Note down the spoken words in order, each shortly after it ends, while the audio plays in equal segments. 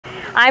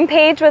I'm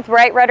Paige with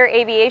Right Rudder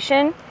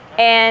Aviation,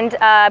 and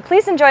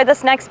please enjoy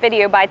this next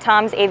video by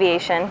Tom's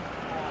Aviation.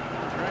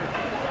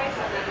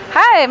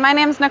 Hi, my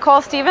name is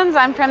Nicole Stevens.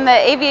 I'm from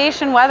the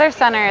Aviation Weather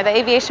Center. The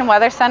Aviation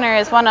Weather Center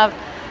is one of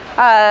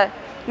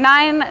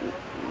 9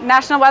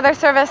 National Weather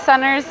Service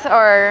centers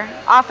or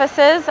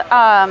offices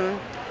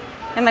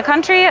in the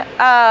country.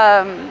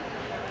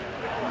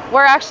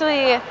 We're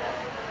actually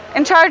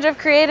in charge of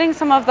creating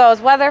some of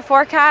those weather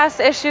forecasts.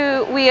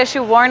 We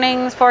issue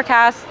warnings,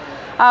 forecasts.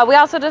 We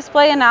also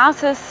display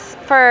analysis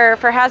for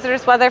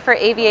hazardous weather for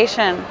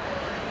aviation.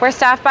 We're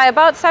staffed by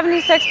about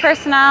 76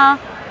 personnel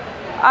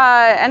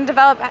and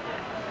develop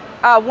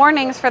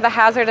warnings for the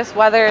hazardous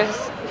weathers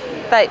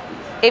that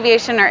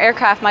aviation or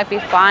aircraft might be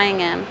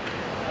flying in.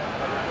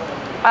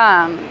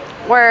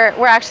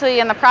 We're actually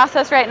in the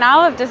process right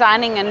now of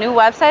designing a new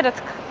website.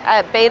 It's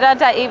at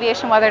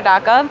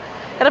beta.aviationweather.gov.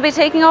 It'll be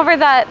taking over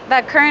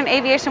that current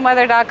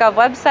aviationweather.gov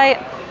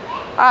website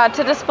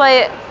to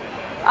display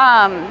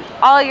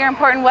all your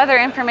important weather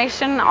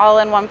information all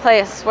in one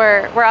place.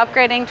 We're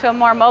upgrading to a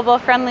more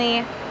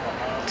mobile-friendly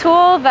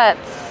tool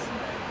that's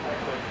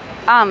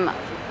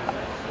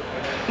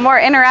more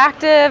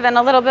interactive and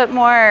a little bit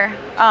more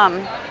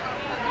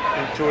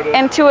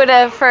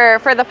intuitive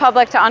for the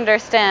public to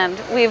understand.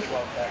 We've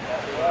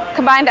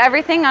combined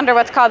everything under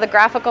what's called the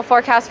Graphical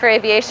forecast for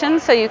aviation,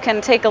 so you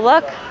can take a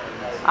look,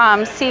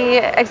 see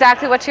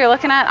exactly what you're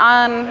looking at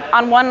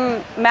on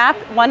one map,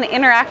 one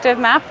interactive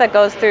map that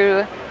goes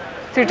through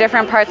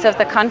different parts of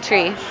the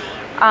country.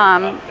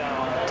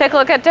 Take a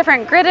look at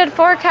different gridded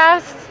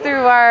forecasts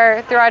through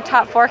our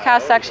top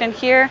forecast section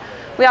here.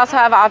 We also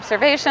have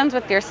observations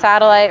with your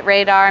satellite,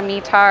 radar,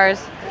 METARs,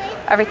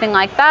 everything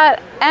like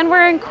that. And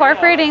we're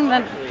incorporating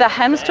the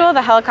HEMS tool,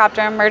 the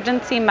Helicopter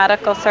Emergency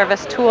Medical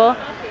Service tool,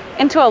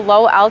 into a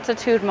low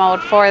altitude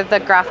mode for the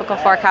graphical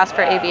forecast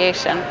for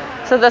aviation.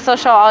 So this will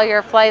show all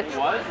your flights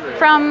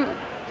from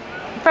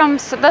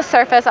the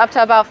surface up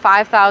to about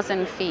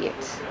 5,000 feet.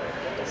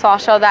 So I'll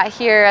show that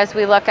here as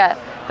we look at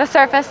the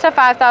surface to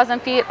 5,000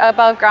 feet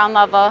above ground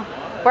level,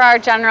 where our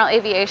general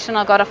aviation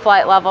will go to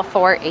flight level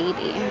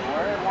 480.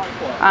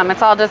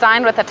 It's all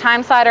designed with a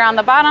time slider on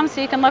the bottom,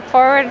 so you can look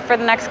forward for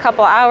the next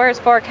couple hours,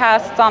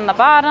 forecasts on the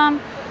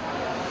bottom.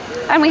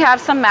 And we have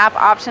some map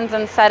options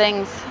and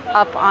settings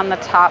up on the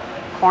top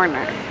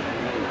corner.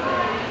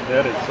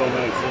 That is so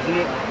nice, isn't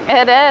it?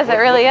 It is, it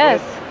really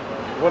is.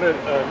 What a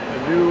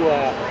new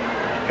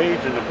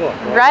page in the book,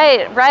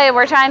 right? Right.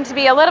 We're trying to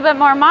be a little bit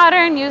more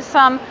modern, use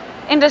some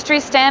industry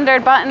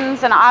standard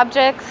buttons and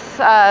objects,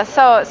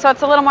 so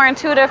it's a little more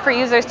intuitive for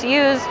users to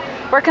use.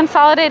 We're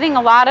consolidating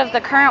a lot of the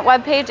current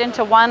web page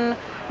into one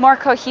more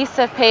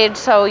cohesive page,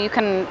 so you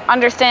can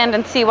understand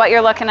and see what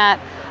you're looking at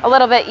a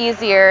little bit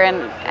easier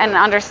and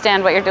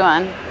understand what you're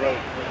doing. Right.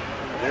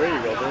 There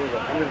you go. There you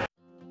go.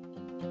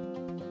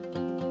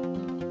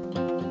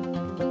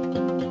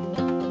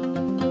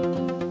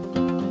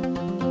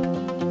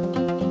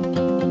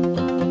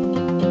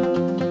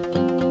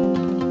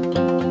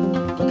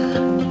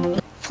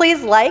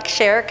 Please like,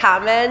 share,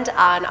 comment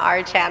on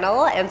our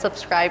channel, and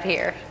subscribe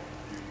here.